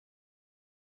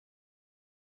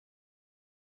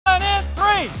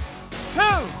3, 2,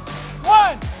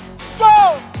 1,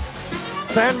 go!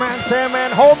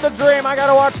 Sandman, hold the dream. I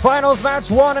gotta watch finals match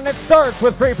 1, and it starts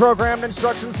with pre-programmed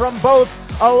instructions from both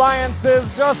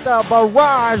alliances. Just a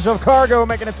barrage of cargo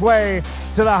making its way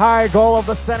to the high goal of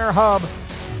the center hub.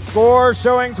 Score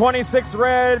showing 26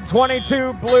 red,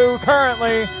 22 blue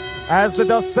currently. As the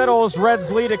dust settles,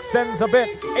 Red's lead extends a bit.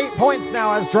 8 points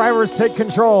now as drivers take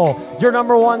control. Your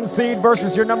number 1 seed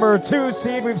versus your number 2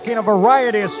 seed. We've seen a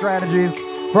variety of strategies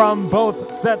from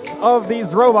both sets of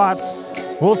these robots.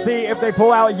 We'll see if they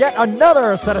pull out yet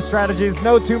another set of strategies.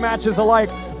 No 2 matches alike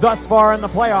thus far in the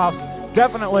playoffs.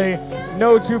 Definitely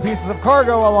no 2 pieces of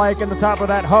cargo alike in the top of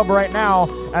that hub right now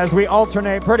as we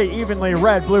alternate pretty evenly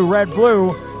red,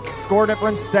 blue. Score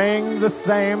difference staying the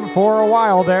same for a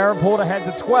while there. Pulled ahead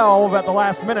to 12 at the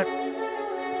last minute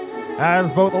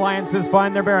as both alliances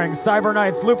find their bearings. Cyber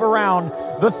Knights loop around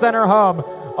the center hub.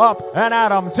 Up and at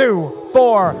them. 2,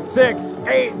 4, 6,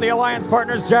 8. The alliance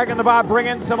partners, Jack and the Bot, bring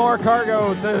in some more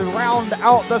cargo to round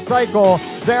out the cycle.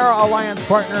 Their alliance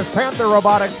partners, Panther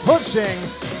Robotics, pushing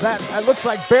that, it looks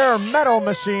like bare metal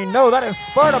machine. No, that is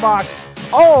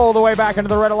Spartabox all the way back into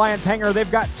the Red Alliance hangar.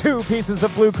 They've got 2 pieces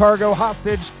of blue cargo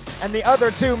hostage, and the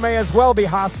other 2 may as well be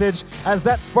hostage as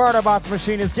that Spartabots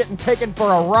machine is getting taken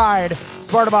for a ride.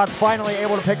 Spartabots finally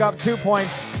able to pick up 2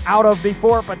 points out of the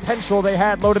 4 potential they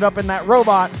had loaded up in that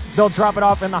robot. They'll drop it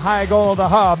off in the high goal of the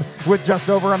hub with just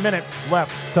over a minute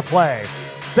left to play.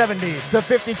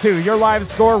 70-52, your live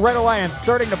score. Red Alliance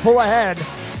starting to pull ahead.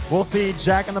 We'll see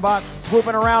Jack and the Bot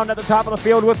swooping around at the top of the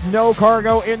field with no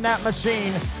cargo in that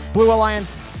machine. Blue Alliance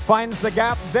finds the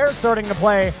gap. They're starting to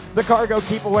play the cargo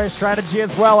keep away strategy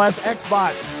as well as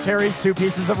Xbot carries 2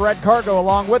 pieces of red cargo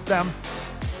along with them.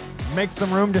 Makes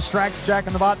some room, distracts Jack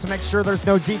and the Bot to make sure there's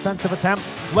no defensive attempt.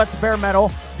 Let's bare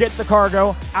metal, get the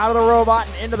cargo out of the robot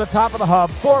and into the top of the hub.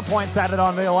 4 points added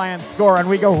on the Alliance score, and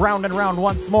we go round and round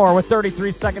once more with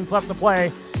 33 seconds left to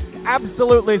play.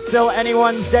 Absolutely still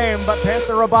anyone's game, but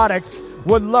Panther Robotics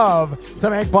would love to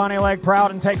make Bonnie Lake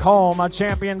proud and take home a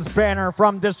champion's banner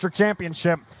from District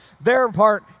Championship. Their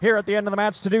part here at the end of the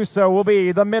match to do so will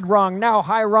be the mid-rung, now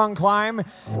high-rung climb,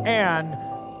 and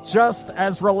just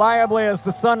as reliably as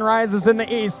the sun rises in the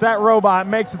east, that robot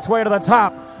makes its way to the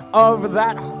top of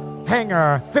that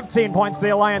hangar. 15 points to the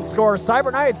Alliance score.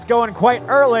 Cyber Knights going quite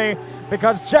early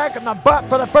because Jack and the Bot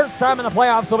for the first time in the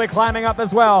playoffs will be climbing up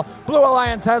as well. Blue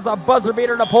Alliance has a buzzer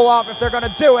beater to pull off if they're going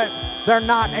to do it. They're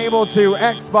not able to.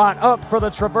 Xbot up for the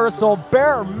traversal.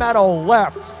 Bare metal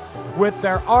left with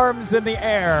their arms in the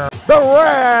air. The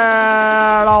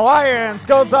Red Alliance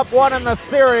goes up 1 in the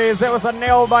series. It was a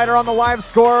nail-biter on the live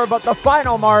score, but the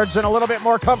final margin a little bit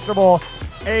more comfortable.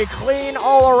 A clean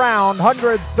all-around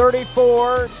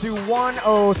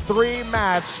 134-103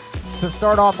 match to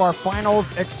start off our finals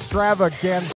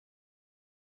extravaganza.